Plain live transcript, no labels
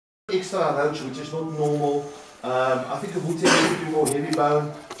extra roach, which is not normal. I think a bull terrier will be more heavy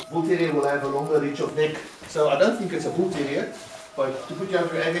bone. Bull terrier will have a longer reach of neck. So I don't think it's a bull terrier, but to put you out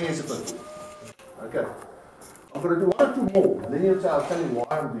of agony is a pit bull. Okay. I'm going to do one or two more, and then I'll tell you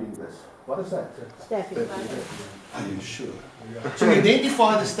why I'm doing this. What is that? Staffy. Are you sure? So you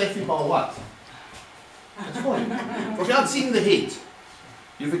identify the staffy by what? Its body. Without seeing the head,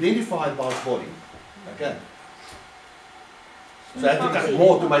 you've identified by its body. Okay. So I have to cut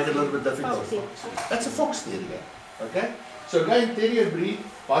more to make it a little bit difficult. That's a fox terrier. Okay? So again, terrier breed,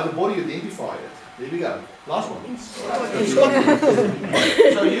 by the body you identify it. There we go. Last one.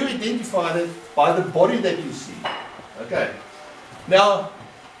 So you identified it by the body that you see. Okay. Now,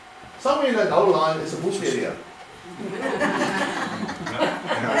 somewhere in that whole line is a bull terrier.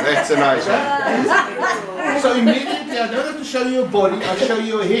 That's a nice one. So immediately, I don't have to show you a body, I show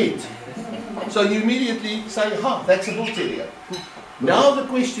you a head. So you immediately say, that's a bull terrier. Now the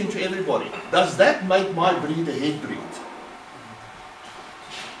question to everybody, does that make my breed a head breed?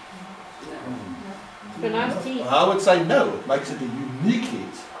 I would say no, it makes it a unique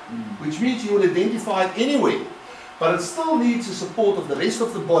head, which means you will identify it anywhere, but it still needs the support of the rest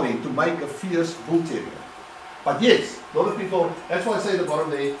of the body to make a fierce bull terrier. But yes, a lot of people, that's why I say at the bottom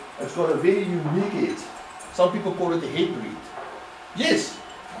there, it's got a very unique head. Some people call it a head breed. Yes,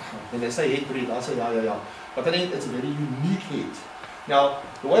 when they say head breed, I say yeah. But I think it's a very unique head. Now,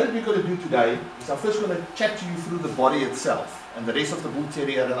 the way that we're going to do today is I'm first going to chat to you through the body itself and the rest of the bull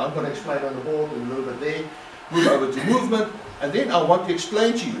terrier, and I'm going to explain on the board and a little bit there, move over to movement, and then I want to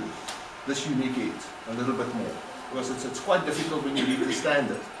explain to you this unique head a little bit more, because it's quite difficult when you read the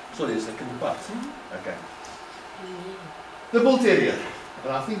standard. Sorry, a second part. Okay. The bull terrier,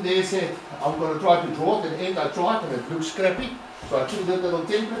 and I think they said I'm going to try to draw it, and I tried and it looks scrappy, so I took that little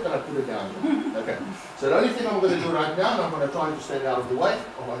template and I put it down. Okay. So the only thing I'm going to do right now, and I'm going to try to stand out of the way,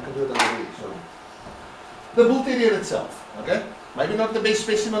 or I can do it over here. So the bull terrier itself. Okay, maybe not the best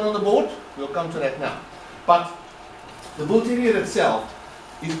specimen on the board, we'll come to that now. But the bull terrier itself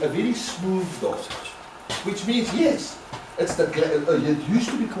is a very smooth dog, which means, yes, it's it used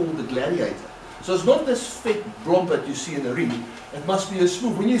to be called the gladiator. So it's not this fat blob that you see in the ring, it must be a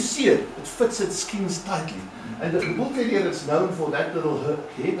smooth. When you see it, it fits its skins tightly. And the bull terrier is known for that little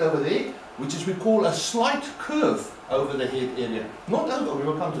head over there, which is we call a slight curve over the head area. Not over, we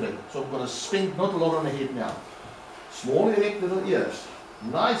will come to that. So I'm going to spend not a lot on the head now. Small erect little ears,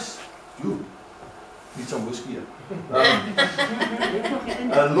 nice, need some whiskey here.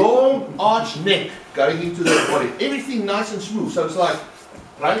 A long arched neck going into the body, everything nice and smooth, so it's like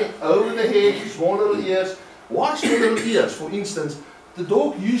running over the head, small little ears. Why small little ears? For instance, the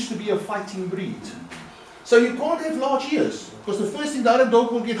dog used to be a fighting breed. So you can't have large ears, because the first thing the other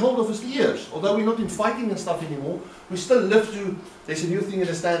dog will get hold of is the ears. Although we're not in fighting and stuff anymore, we still live to, there's a new thing in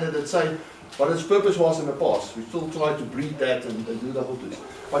the standard that say, what its purpose was in the past. We still try to breed that and do the whole thing.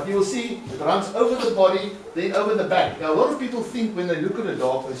 But you will see, it runs over the body, then over the back. Now a lot of people think when they look at a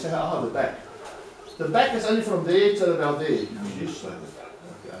dog, they say, the back. The back is only from there to about there. Okay,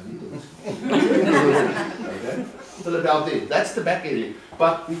 I need it. Okay, till about there. That's the back area.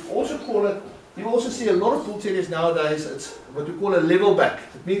 But we also call it, you also see a lot of bull terriers nowadays, it's what we call a level back.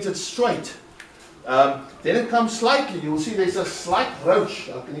 It means it's straight. Then it comes slightly, you will see there's a slight roach,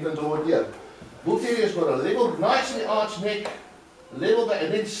 I can even draw it here. Bull terrier's got a level, nicely arched neck, level back,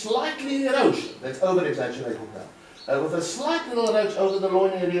 and then slightly roach. That's over exaggerated now. With a slight little roach over the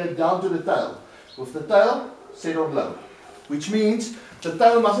loin area down to the tail. With the tail settled low. Which means the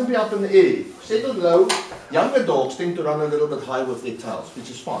tail mustn't be up in the air. Settled low, younger dogs tend to run a little bit high with their tails, which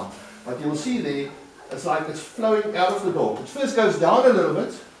is fine. But you will see there, it's like it's flowing out of the dog. It first goes down a little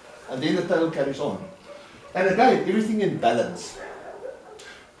bit, and then the tail carries on. And again, everything in balance.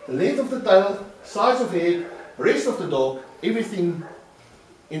 The length of the tail, size of head, rest of the dog, everything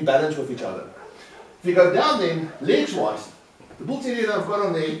in balance with each other. If you go down then, legs-wise, the bull terrier that I've got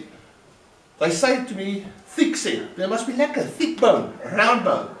on there, they say to me, thick set. There must be like a thick bone, round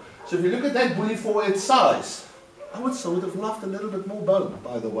bone. So if you look at that bully for its size, I would have loved a little bit more bone,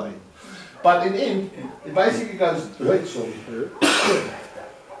 by the way. But in the end, it basically goes,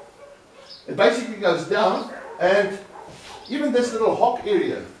 it basically goes down, and even this little hock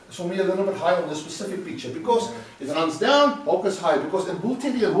area is for me a little bit high on the specific picture, because it runs down, hock is high, because in bull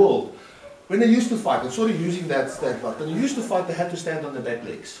terrier world, when they used to fight, I'm sort of using that but when they used to fight, they had to stand on their back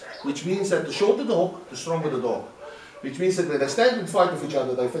legs, which means that the shorter the hock, the stronger the dog. Which means that when they stand and fight with each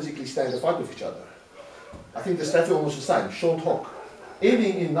other, they physically stand and fight with each other. I think the staffy almost the same, short hock,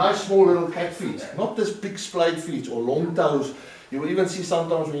 ending in nice small little cat feet, not this big splayed feet or long toes. You will even see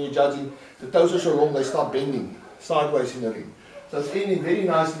sometimes when you're judging, the toes are so long they start bending sideways in the ring. So it's ending very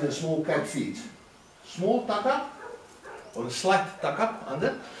nicely in a small cat feet. Small tuck up, or a slight tuck up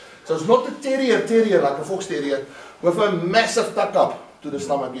under. So it's not a terrier like a fox terrier with a massive tuck up to the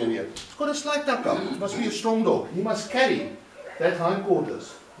stomach area. It's got a slight tuck up. It must be a strong dog. He must carry that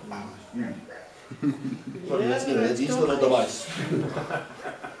hindquarters. Sorry, that's his little device.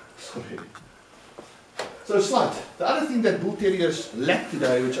 Sorry. So slight. The other thing that bull terriers lack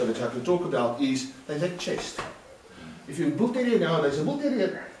today, which I can talk about, is they lack chest. If you're a bull terrier nowadays, a bull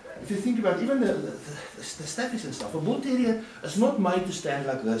terrier, if you think about even the staffies and stuff, a bull terrier is not made to stand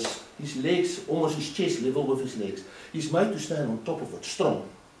like this. His legs, almost his chest level with his legs. He's made to stand on top of it, strong.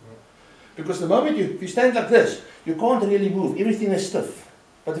 Because the moment if you stand like this, you can't really move. Everything is stiff.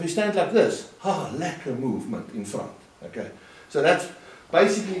 But if you stand like this, lack of movement in front. Okay, so that's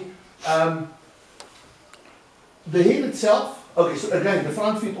basically the head itself. Okay, so again, the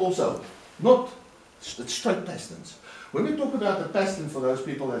front feet also, not straight pasterns. When we talk about the pastern, for those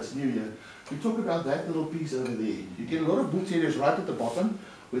people that's new here, we talk about that little piece over there. You get a lot of bull terriers right at the bottom,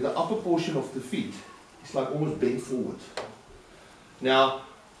 where the upper portion of the feet is like almost bent forward. Now,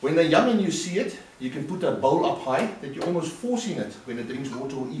 when they're young and you see it, you can put a bowl up high that you're almost forcing it when it drinks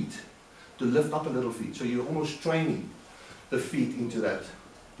water or eat to lift up a little feet. So you're almost training the feet into that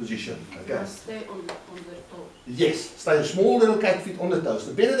position. Okay. Stay on the toes. Yes, stay a small little cat feet on the toes.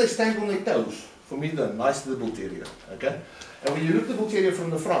 The better they stand on their toes, for me, the nicer the bull terrier. Okay. And when you look at the bull terrier from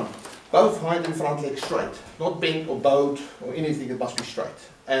the front, both hind and front legs straight, not bent or bowed or anything. It must be straight.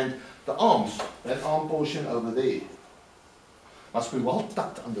 And the arms, that arm portion over there, must be well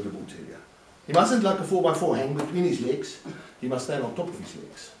tucked under the bull terrier. He mustn't like a 4x4 hang between his legs. He must stand on top of his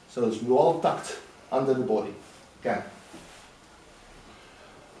legs. So it's well tucked under the body. Okay.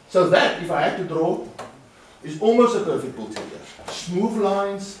 So that, if I had to draw, is almost a perfect bull terrier. Smooth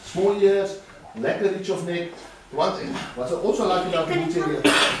lines, small ears, lekker reach of neck. One thing, what I also like about the bull terrier,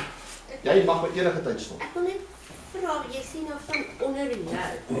 jy mag by enige tyd stop. Ek wil net vra, jy sien nou van onder die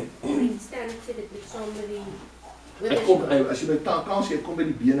lou. Staan ek sê dit met saam met die. Ek kom, as jy by kans het, kom by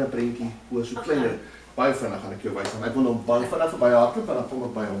die bene prentjie, hoe so kleiner, baie vinnig gaan ek jou wys. Ek wil hom baie vinnig verby hardloop en dan kom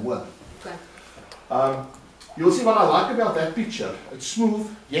ek by hom hoor. Okay. You'll see what I like about that picture. It's smooth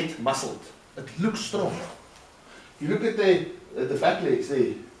yet muscled. It looks strong. You look at the back legs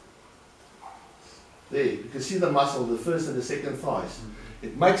there. There, you can see the muscle, the first and the second thighs.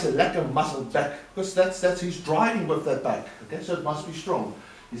 It makes a lack of muscle back because that's he's driving with that back. Okay, so it must be strong.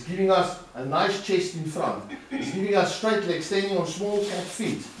 He's giving us a nice chest in front. He's giving us straight legs, standing on small cat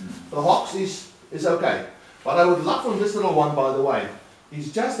feet. The hocks is okay. What I would love from this little one, by the way,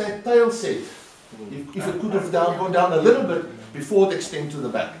 is just that tail set. If it could have gone down a little bit before it extends to the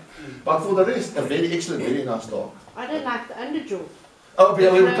back. But for the rest, a very excellent, very nice dog. I don't like the underjaw. Oh,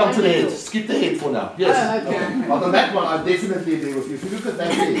 yeah, we will come to the head. Skip the head for now. Yes. Oh, okay. But on that one, I definitely agree with you. If you look at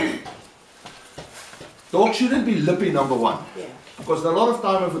that there, dog shouldn't be lippy, number one. Yeah. Because a lot of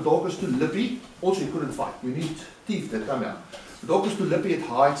time if a dog is too lippy, also you couldn't fight. You need teeth that come out. If the dog is too lippy, it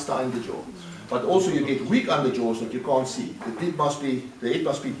hides the underjaw. But also you get weak underjaws that you can't see. The head must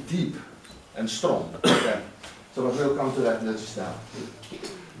be deep and strong. Okay. So we'll come to that just now.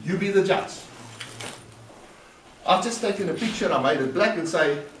 You be the judge. I've just taken a picture, I made it black and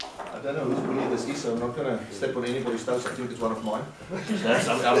say, I don't know whose bully this is, so I'm not going to step on anybody's toes. I think it's one of mine. That's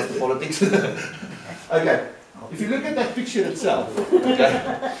I'm out of the politics. Okay. If you look at that picture itself, okay,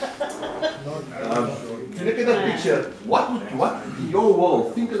 if you look at that picture, what in your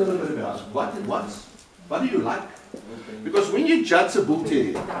world, think a little bit about it. What do you like? Because when you judge a bull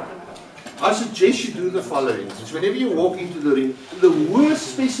terrier, I suggest you do the following. It's whenever you walk into the ring, the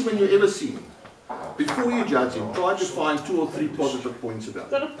worst specimen you've ever seen, before you judge him, try to find 2 or 3 positive points about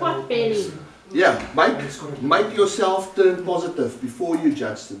it. Got a pot belly. Yeah, make yourself turn positive before you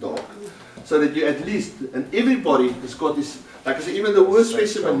judge the dog. So that you at least, and everybody has got this, like I say, even the worst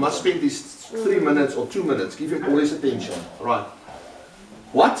specimen must spend these 3 minutes or 2 minutes, give him all his attention. Right.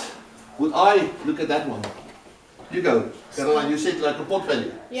 What would I look at that one? You go, Caroline, you said like a pot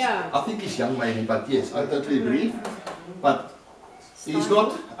belly. Yeah. I think he's young maybe, but yes, I totally agree. But he's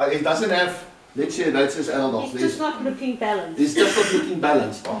not, he doesn't have, let's say that's his adult dog. He's just not looking balanced. He's just not looking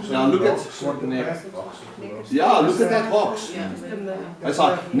balanced. Now look at, yeah, look at that hocks. It's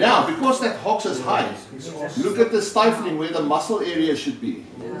like, now, because that hocks is high, look at the stifling where the muscle area should be.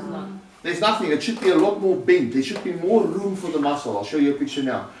 There's nothing, it should be a lot more bent. There should be more room for the muscle. I'll show you a picture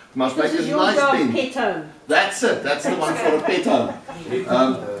now. You must make a nice bend. Pet home. That's it, that's the one for a pet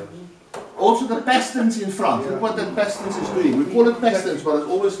home. Also the pasterns in front, look what that pasterns is doing. We call it pasterns, but it's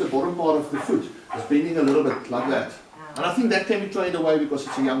always the bottom part of the foot. It's bending a little bit like that. And I think that can be trained away because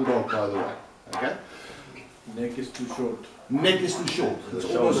it's a young dog, by the way. Okay? Neck is too short. neck is too short. It's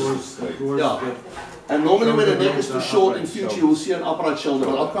almost, yeah. And normally when the neck is too short, in future you will see an upright shoulder.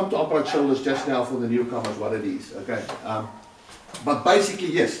 But I'll come to upright shoulders just now for the newcomers, what it is. Okay. But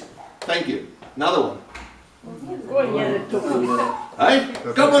basically, yes. Thank you. Another one. Hey,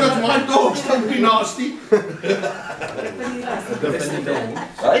 come on, it's my dogs, don't be nasty.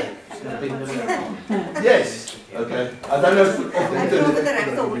 Hey? Yes. Okay. I don't know if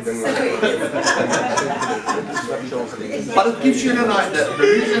but it gives you an idea. The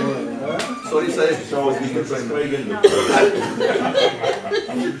reason, sorry, say.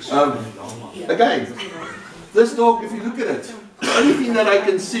 Again, this dog, if you look at it, the only thing that I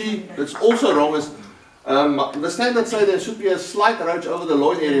can see that's also wrong is the standards say there should be a slight roach over the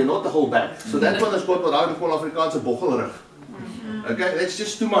loin area, not the whole back. So that one has got what I would call Afrikaans a bochelrug. Okay, that's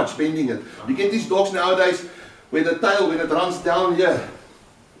just too much bending it. You get these dogs nowadays where the tail, when it runs down here,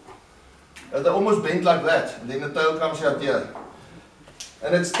 they almost bend like that, and then the tail comes out here.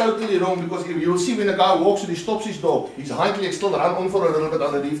 And it's totally wrong because you'll see when a guy walks and he stops his dog, his hind leg still run on for a little bit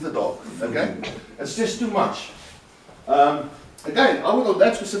underneath the dog. Okay, it's just too much. Again, I would on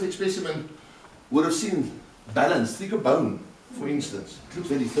that specific specimen would have seen balance, thicker bone, for instance. It looks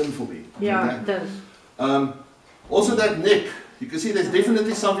very thin for me. Yeah, okay? it does. Also that neck, you can see there's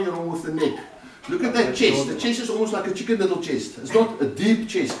definitely something wrong with the neck. Look at that chest. The chest is almost like a chicken little chest. It's not a deep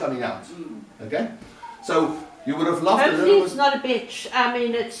chest coming out. Okay? So you would have loved Hopefully a little it's not a bitch. I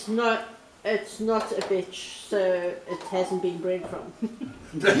mean, it's not a bitch, so it hasn't been bred from.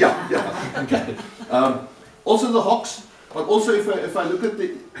 yeah, okay. Also the hocks, but also if I look at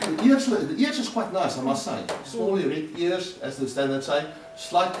the ears is quite nice, I must say. Small erect ears, as the standards say,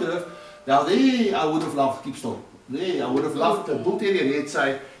 slight curve. Now there I would have loved, keep still, there I would have loved a Bull Terrier head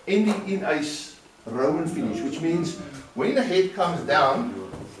say, ending in a Roman finish, which means when the head comes down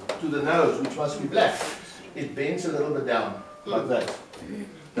to the nose, which must be black, it bends a little bit down, like that.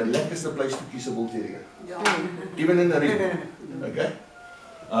 The neck is the place to kiss a Bull Terrier. Even in the ring. Okay?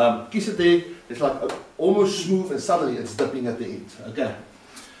 Kiss it there, it's like almost smooth and suddenly it's dipping at the end. Okay?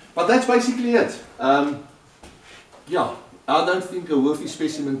 But that's basically it. Yeah, I don't think a worthy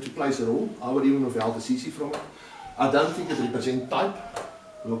specimen to place at all. I would even have held a CC from it. I don't think it represents type.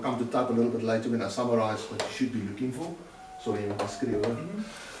 We'll come to type a little bit later when I summarize what you should be looking for. Sorry, I must screw over.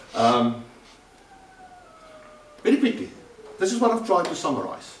 Very quickly, this is what I've tried to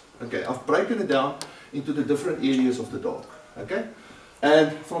summarize. Okay, I've broken it down into the different areas of the dog. Okay,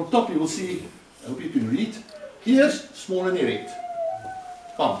 and from top you will see, I hope you can read, ears small and erect.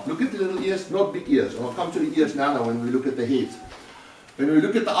 Come, look at the little ears, not big ears. And I'll come to the ears now when we look at the head. When we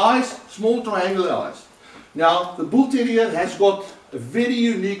look at the eyes, small triangular eyes. Now, the Bull Terrier has got a very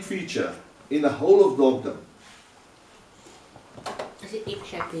unique feature in the whole of dogdom. Is it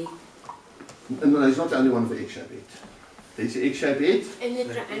egg-shaped head? No, it's not the only one with the egg-shaped head. There's the egg-shaped head. And the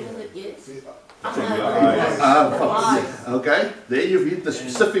triangular ears? Okay, there you've hit the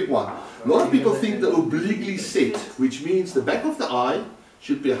specific one. A lot of people think the obliquely set, which means the back of the eye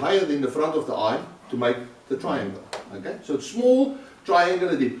should be higher than the front of the eye to make the triangle. Okay, so it's small,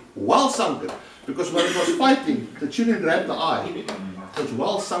 triangular deep, well sunken. Because when it was fighting, the children grabbed the eye. So it's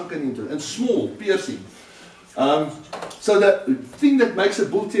well sunken into it, and small, piercing. So the thing that makes a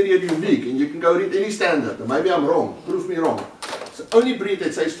Bull Terrier unique, and you can go read any standard, and maybe I'm wrong, prove me wrong. It's the only breed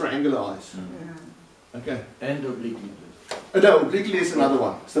that says triangular eyes. Okay. And obliquely. No, obliquely is another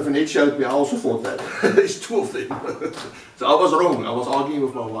one. Stephanie showed me, I also thought that. There's two of them. So I was wrong. I was arguing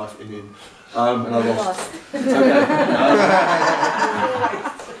with my wife in the end. And I lost. Okay.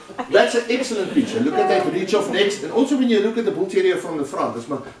 That's an excellent picture. Look at that reach of necks. And also when you look at the Bull Terrier from the front,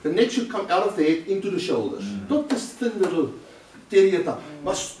 the neck should come out of the head into the shoulders. Not this thin little terrier tongue.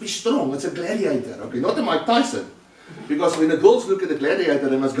 Must be strong. It's a gladiator. Okay, not a Mike Tyson. Because when the girls look at the gladiator,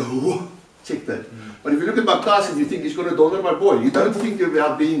 they must go, whoa, check that. But if you look at Mike Tyson, you think he's going to donder my boy. You don't think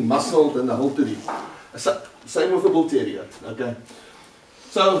about being muscled and the whole to same with the Bull Terrier. Okay.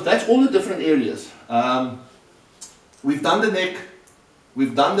 So that's all the different areas. We've done the neck.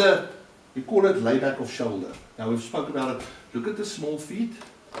 We've done we call it layback of shoulder. Now we've spoken about it. Look at the small feet.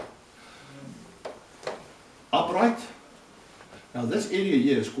 Upright. Now this area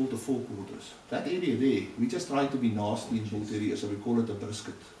here is called the forequarters. That area there, we just try to be nasty in Bull Terrier, so we call it a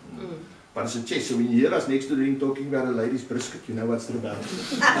brisket. But it's a chest, so when you hear us next to the ring talking about a lady's brisket, you know what's it about.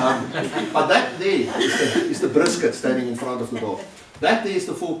 But that there is the brisket standing in front of the dog. That there is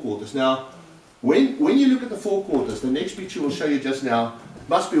the forequarters. Now, when you look at the forequarters, the next picture we'll show you just now,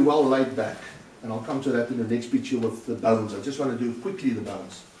 must be well laid back. And I'll come to that in the next picture with the bones. I just want to do quickly the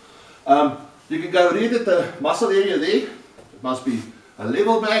bones. You can go read at the muscle area there. It must be a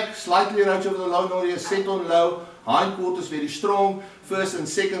level back, slightly roach over the low area, set on low, hindquarters very strong, first and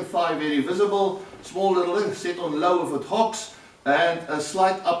second thigh very visible, small little thing, set on low if it hocks, and a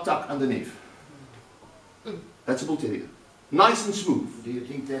slight uptuck underneath. That's a Bull Terrier. Nice and smooth. Do you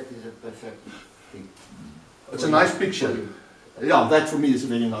think that is a perfect thing? It's a nice picture. Yeah, that for me is a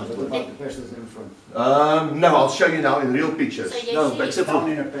very nice What one. about the pastors in front? No, I'll show you now in real pictures. So you No, see- except Down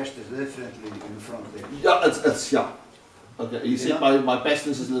for, in a pastors, definitely in front there. yeah, it's yeah. Okay, you see my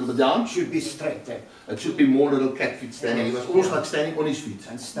pastors is a little bit down. Should be straight there. It should be more little cat feet standing. He was almost like standing on his feet.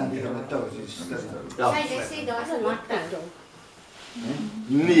 And standing on the toes is straight. Ja. Sy sê daar's 'n like that lockdown. dog.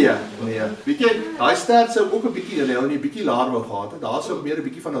 Nee. Weet jy, daai stert sou ook 'n bietjie hulle hou nie 'n bietjie laer wou gehad het. Daar sou meer 'n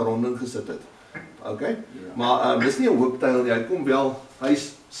bietjie van 'n ronding gesit het. Okay? Maar dis nie 'n hooptail nie. Hy kom wel,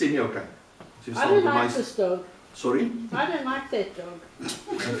 hy's semi okay. So I don't like this dog. Sorry? I don't like that dog.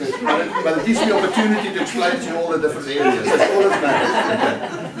 Okay. But it gives me opportunity to explain to you all the different areas. That's all that matters.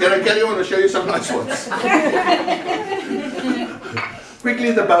 Okay. Can I carry on and show you some nice ones?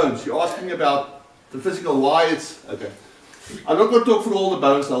 Quickly the bones. You're asking about the physical, why it's... Okay. I'm not going to talk through all the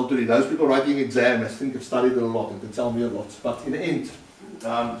bones now today. Those people writing exams, I think have studied it a lot and can tell me a lot. But in the end,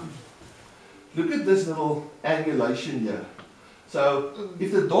 look at this little angulation here. So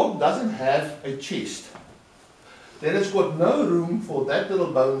if the dog doesn't have a chest, then it's got no room for that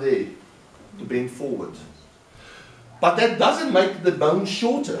little bone there to bend forward. But that doesn't make the bone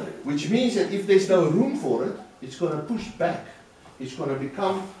shorter, which means that if there's no room for it, it's going to push back. It's going to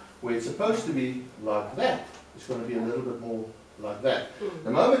become where it's supposed to be like that. It's going to be a little bit more like that. The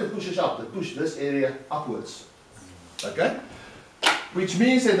moment it pushes up, it pushes this area upwards. Okay? Which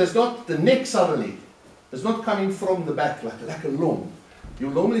means that there's not the neck suddenly. It's not coming from the back like a long.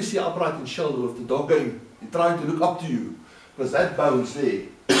 You'll normally see upright and shoulder with the dog going, trying to look up to you. Because that bone's there.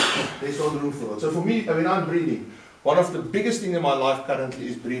 There's no room for it. So for me, when I'm breeding, one of the biggest things in my life currently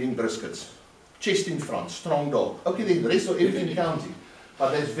is breeding briskets. Chest in front, strong dog. Okay, the rest of everything counting.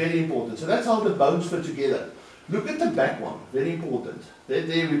 But that's very important. So that's how the bones fit together. Look at the back one, very important. That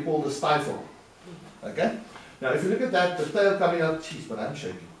there we call the stifle. Okay? Now if you look at that, the tail coming out, jeez, but I'm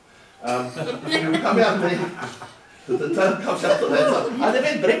shaking. If you come out there, the tail comes out on that side. I never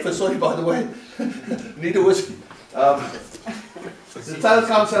had breakfast, sorry by the way. Need a whiskey. The tail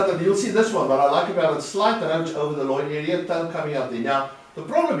comes out and you'll see this one. What I like about it, slight roach over the loin area, tail coming out there. Now, the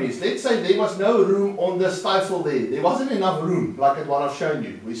problem is, let's say there was no room on the stifle there. There wasn't enough room, like at what I've shown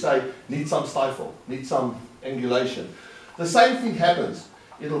you. We say, need some stifle, need some angulation. The same thing happens.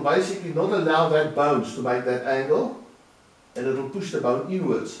 It'll basically not allow that bones to make that angle, and it'll push the bone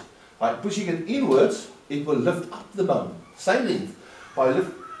inwards. By pushing it inwards, it will lift up the bone. Same length. By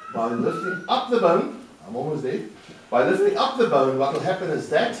lifting up the bone, I'm almost there. By lifting up the bone, what will happen is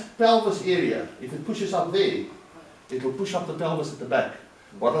that pelvis area, if it pushes up there, it will push up the pelvis at the back.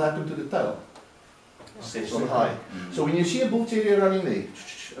 What will happen to the tail? Sets on high. So when you see a Bull Terrier running there,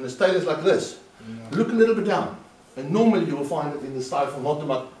 and his tail is like this, look a little bit down. And normally you will find it in the stifle,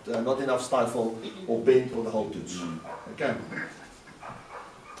 not enough stifle or bend or the whole tooth. Okay.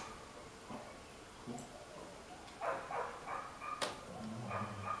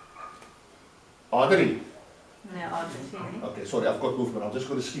 Artery. Okay, sorry, I've got movement. I'll just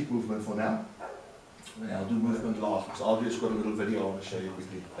go to skip movement for now. And I'll do movement last, because I've just got a little video I want to show you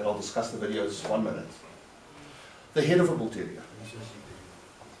quickly. And I'll discuss the videos 1 minute. The head of a Bull Terrier.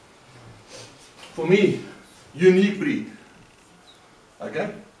 For me, unique breed.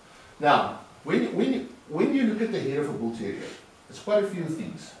 Okay? Now, when you look at the head of a Bull Terrier, it's quite a few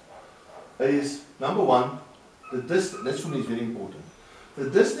things. Is number one, the distance, that's for me is very important. The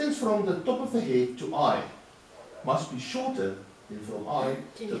distance from the top of the head to eye must be shorter than from eye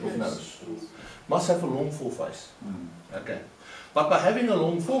to tip of nose. Must have a long foreface. Okay. But by having a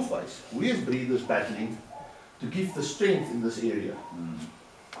long foreface, we as breeders battling to give the strength in this area.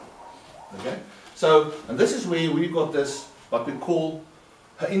 Okay? So, and this is where we've got this, what we call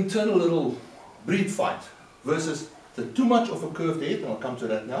an internal little breed fight versus the too much of a curved head, and I'll come to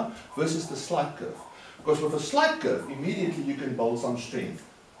that now, versus the slight curve. Because with a slight curve, immediately you can build some strength.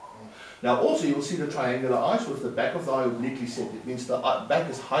 Now also you will see the triangular eyes with the back of the eye obliquely set. It means the back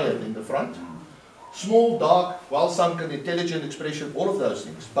is higher than the front. Small, dark, well sunken, intelligent expression, all of those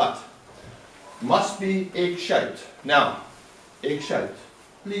things. But must be egg-shaped. Now, egg-shaped.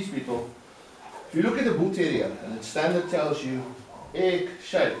 Please people, if you look at a Bull Terrier and its standard tells you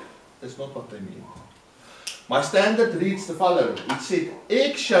egg-shaped, that's not what they mean. My standard reads the following. It said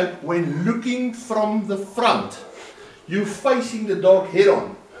egg-shaped when looking from the front. You're facing the dog head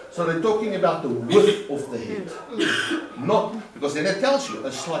on. So they're talking about the width of the head. Not, because then it tells you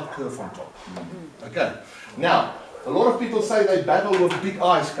a slight curve on top. Okay. Now, a lot of people say they battle with big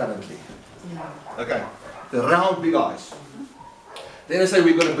eyes currently. Okay. The round big eyes. Then they say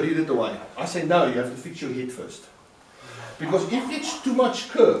we're going to breed it away. I say no, you have to fix your head first. Because if it's too much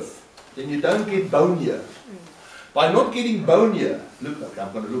curve, then you don't get bone here. By not getting bone here, look, okay,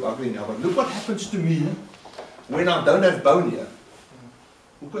 I'm going to look ugly now, but look what happens to me when I don't have bone here.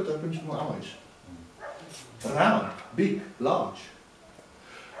 Look what happens to my eyes. Round, big, large.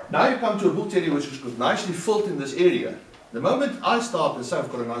 Now you come to a bull terrier which is got nicely filled in this area. The moment I start and say I've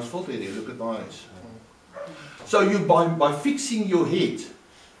got a nice filled area, look at my eyes. So you by fixing your head,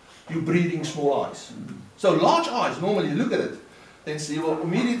 you're breeding small eyes. So large eyes, normally you look at it, then see, you will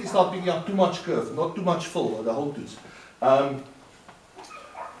immediately start picking up too much curve, not too much fill, the whole tooth.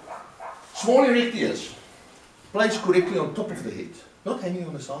 Small erect ears, placed correctly on top of the head, not hanging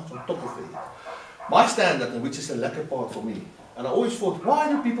on the sides, on top of the head. My standard, and which is a lacquer part for me, and I always thought, why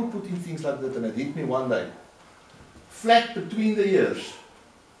do people put in things like that? And it hit me one day. Flat between the ears.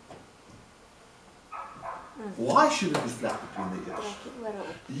 Why should it be flat between the ears?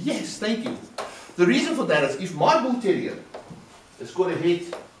 Yes, thank you. The reason for that is if my bull terrier has got a head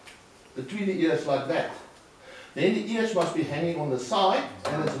between the ears like that, then the ears must be hanging on the side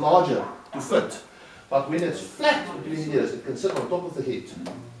and it's larger to fit. But when it's flat between the ears, it can sit on top of the head.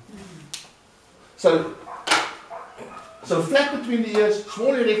 So flat between the ears,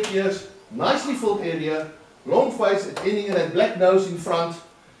 small erect ears, nicely filled area, long face, it's ending in a black nose in front.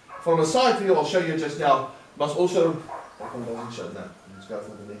 From a side view, I'll show you just now, must also, that one doesn't show now. Let's go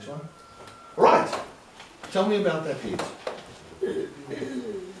for the next one. Right, tell me about that head.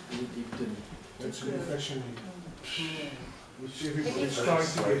 That's an infection which everybody's trying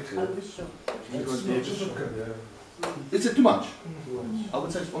to get. Is it too much? I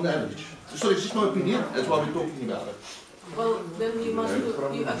would say it's on the average. Sorry, it's just my opinion, that's why we're talking about it. Well, then you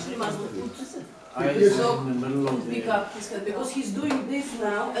actually must put Yes. so to pick up his head because he's doing this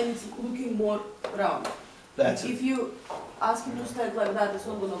now and it's looking more round. That's it. If you ask him to stand like that, it's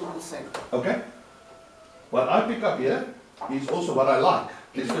not going to look the same. Okay. What I pick up here is also what I like.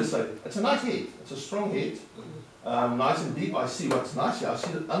 Let's just say, it's a nice head, it's a strong head. Nice and deep, I see what's nice here. I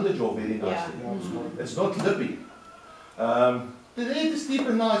see the underjaw very nicely. Yeah. It's not lippy. The head is deep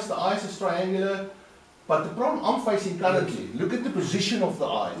and nice, the eyes is triangular. But the problem I'm facing currently, look at the position of the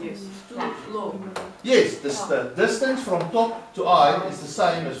eye. Yes, it's too low. Yes, the distance from top to eye is the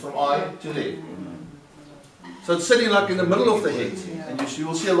same as from eye to leg. So it's sitting like in the middle of the head. And you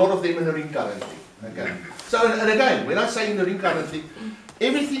will see a lot of them in the ring currently. Okay. So, and again, when I say in the ring currently,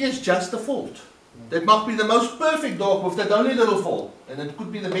 everything is just a fault. That might be the most perfect dog with that only little fault. And it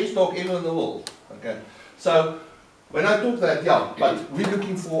could be the best dog ever in the world. Okay. So, when I talk that, yeah, but we're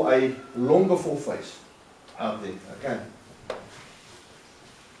looking for a longer foreface out there. Okay.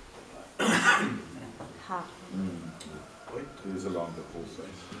 There's a longer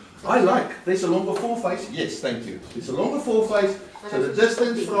foreface. I like, there's a longer foreface. Yes, thank you. There's a longer foreface. So the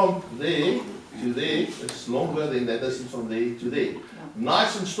distance from there to there is longer than the distance from there to there.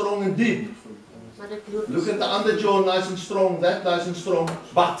 Nice and strong and deep. Look at the underjaw, nice and strong, that nice and strong,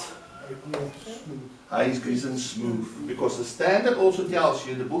 but eyes isn't smooth. Because the standard also tells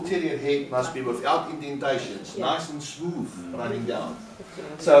you the bull terrier head must be without indentations, nice and smooth running down.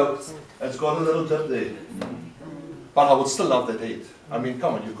 So it's got a little dip there. But I would still love that head. I mean,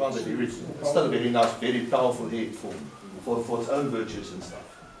 come on, you can't have everything. It's still a very nice, very powerful head for its own virtues and stuff.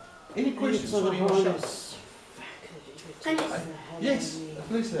 Any questions for you, Michelle? Yes,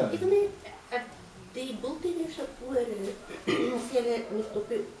 please. Die Bullterriers se ore, as jy nie op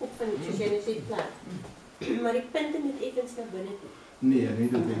die kop van soos jy net sê plat. Maar die punte moet effens na binne toe. Nee, nie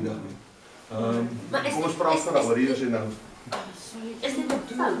noodwendig nie. Kom ons praat van oor hier sien nou. Is dit 'n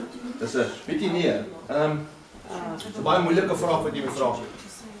fout? Dis 'n bietjie nee. It's a baie moeilike vraag wat jy my vra.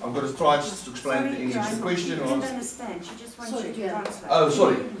 I'm going to try to explain the English. The question was... I don't understand. She just wants you to translate. Oh,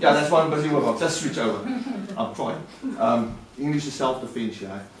 sorry. Yeah, that's what I'm busy with. I'll just switch over. I'm trying. English is self-defense,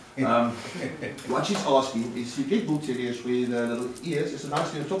 yeah. What she's asking is, you get bull terriers where the little ears is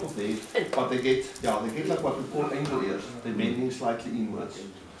nicely on top of the head, but they get like what we call ankle ears. They're bending slightly inwards.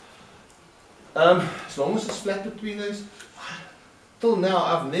 As long as it's flat between those, till now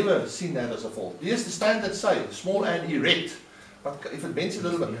I've never seen that as a fault. Here's the standard say, small and erect. But if it bends a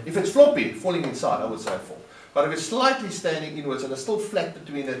little bit, if it's floppy, falling inside, I would say a fault. But if it's slightly standing inwards and it's still flat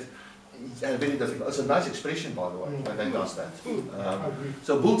between it, it's very difficult. It's a nice expression, by the way, when they does that.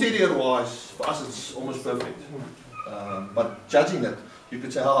 So bull terrier wise, for us it's almost perfect. But judging it, you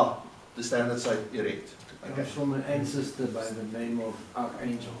could say, the standards say erect. It comes from an ancestor by the name of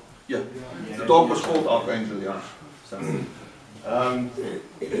Archangel. Yeah, the dog was called Archangel, yeah. So,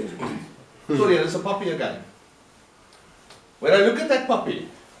 sorry, there's a puppy again. When I look at that puppy,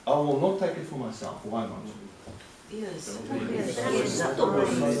 I will not take it for myself. Why not? Yes.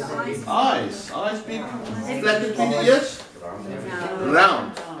 Eyes big, flat between the ears,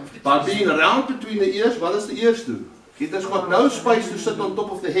 round. By being round between the ears, what does the ears do? It has got no space to sit on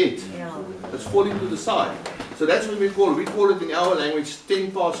top of the head. It's falling to the side. So that's what we call it in our language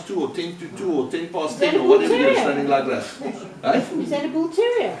 10 past 2 or 10 to 2 or 10 past 10 or whatever it is, something like that. Hey? Is that a bull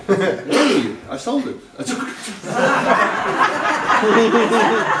terrier? Really? I sold it.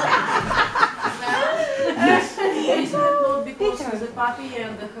 Yes. Is that not because the puppy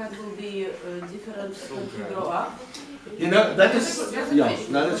and the cat will be different when you grow up? You know, that is, yeah,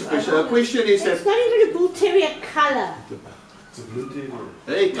 no, that's a question. The question is It's that, not even a bull terrier colour. It's a blue terrier.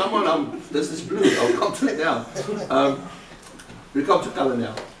 hey, come on, this is blue. I'll come to it now. We come to color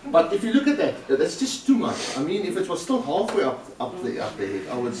now. But if you look at that, that's just too much. I mean, if it was still halfway up the head,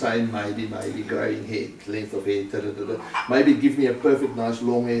 I would say maybe growing head, length of head, maybe give me a perfect, nice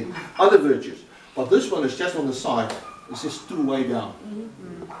long head, other virtues. But this one is just on the side. It's just too way down.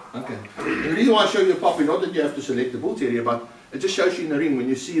 Okay. And the reason why I show you a puppy, not that you have to select the bull terrier, but it just shows you in the ring when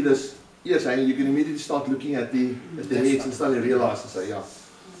you see this ears hanging, you can immediately start looking at the heads and suddenly realize and say, yeah.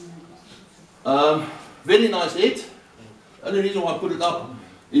 Very nice head. And the reason why I put it up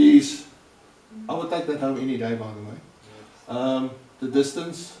is, I would take that home any day, by the way. The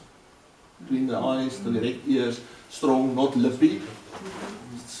distance between the eyes, the erect ears, strong, not lippy.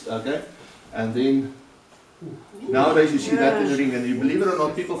 Okay. And then, nowadays you see that in the ring, and you believe it or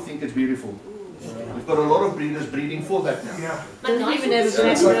not, people think it's beautiful. We've got a lot of breeders breeding for that now. Yeah. Doesn't even have a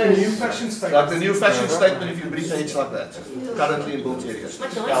black It's like the nose. new fashion statement. Like the new fashion statement, if you breed heads like that, currently in bull terriers.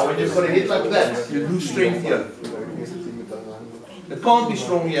 Now, when you've got a head like that, you lose strength here. It can't be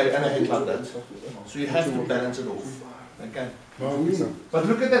strong here and a head like that. So you have to balance it off. Okay. But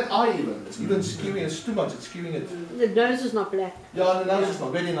look at that eye even. It's even skewing, it's too much, it's skewing it. The nose is not black. Yeah, the nose is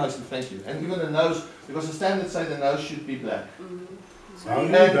not very nicely, thank you. And even the nose, because the standards say the nose should be black. How do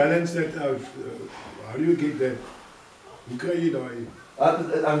you balance that out? How do you get that? Hoe kry jy daai?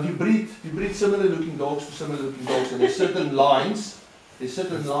 You breed similar looking dogs to similar looking dogs, and there's certain lines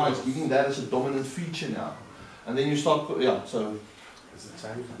giving that as a dominant feature now. And then you start, yeah, so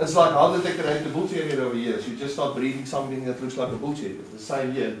it's like how they decorate the bull terrier over years. You just start breeding something that looks like a bull terrier. It's the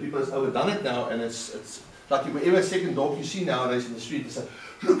same year. People have overdone it now, and it's like every second dog you see nowadays in the street, they say,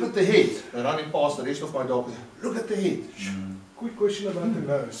 look at the head. They're running past the rest of my dogs. Look at the head. Quick question about the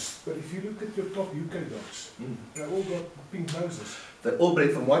nose. But if you look at your top UK dogs, they all got pink noses. They're all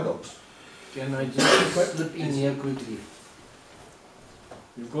bred from white dogs. Can I just slip in here quickly?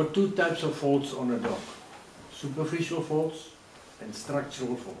 You've got two types of faults on a dog. Superficial faults and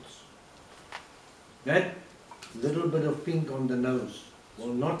structural faults. That little bit of pink on the nose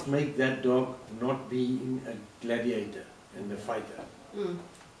will not make that dog not be a gladiator and a fighter.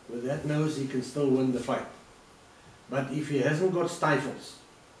 With that nose he can still win the fight. But if he hasn't got stifles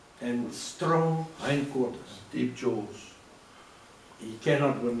and strong hindquarters, Deep jaws. he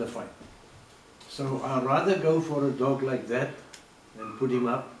cannot win the fight. So I'd rather go for a dog like that and put him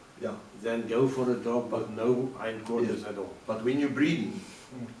up than go for a dog with no hindquarters at all. But when you're breeding,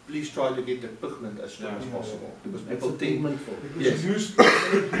 please try to get the pigment as strong as possible. Because That's people a think pigment fault. Because you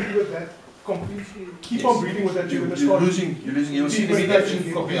breed with that completely, keep on breeding with that, you're going to start you're losing, you'll see the pigmentation,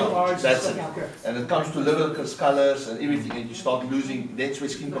 reduction your eyes, that's it. okay. And it comes to liver colours and everything, and you start losing, that's where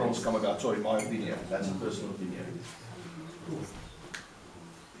skin problems come about. Sorry, my opinion. That's a personal opinion.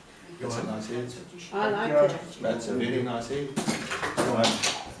 That's a nice head. I like it. That's a very nice head.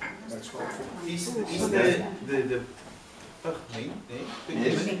 Is the pigment,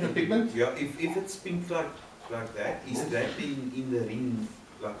 Yes, the pigment. yeah, if it's pink like that, is that in the ring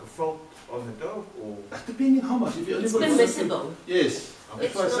like a fault on the dog or? Depending how much. If you It's permissible. yes.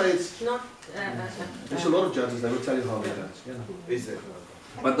 If I say it's, not. there's a lot of judges, they will tell you how many judges. Is it?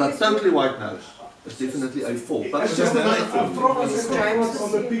 But that's totally white nose. It's definitely a fault. But it's just a nice I'm fault.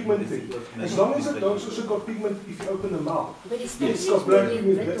 on the pigment thing. As long as the dog's also got pigment, if you open the mouth, But it's it's got black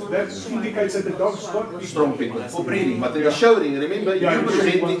pigment. That indicates that the dog's got pigment. Strong pigment for breeding. But in the showing, remember,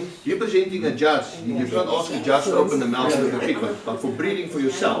 you're presenting a judge. You can't ask a judge to open the mouth with the pigment. But for breeding for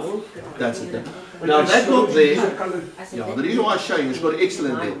yourself, that's it. Now that dog there, yeah, the reason why I'm showing it's got an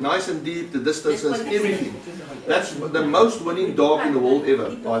excellent head, nice and deep, the distances, everything. That's the most winning dog in the world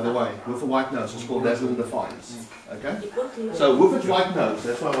ever, by the way, with a white nose. It's called Dazzle and Defiance. Okay? So with its white nose,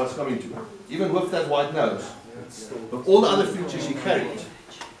 that's what I was coming to. Even with that white nose, with all the other features he carried,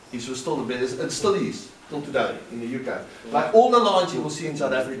 he was still the best, and still is, till today, in the UK. Like all the lines you will see in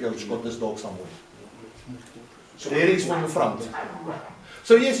South Africa, which got this dog somewhere. So there he is from the front.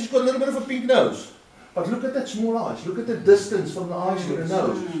 So yes, he's got a little bit of a pink nose. But look at that small eyes. Look at the distance from the eyes to the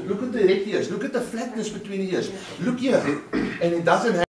nose. Look at the red ears. Look at the flatness between the ears. Look here. And it doesn't have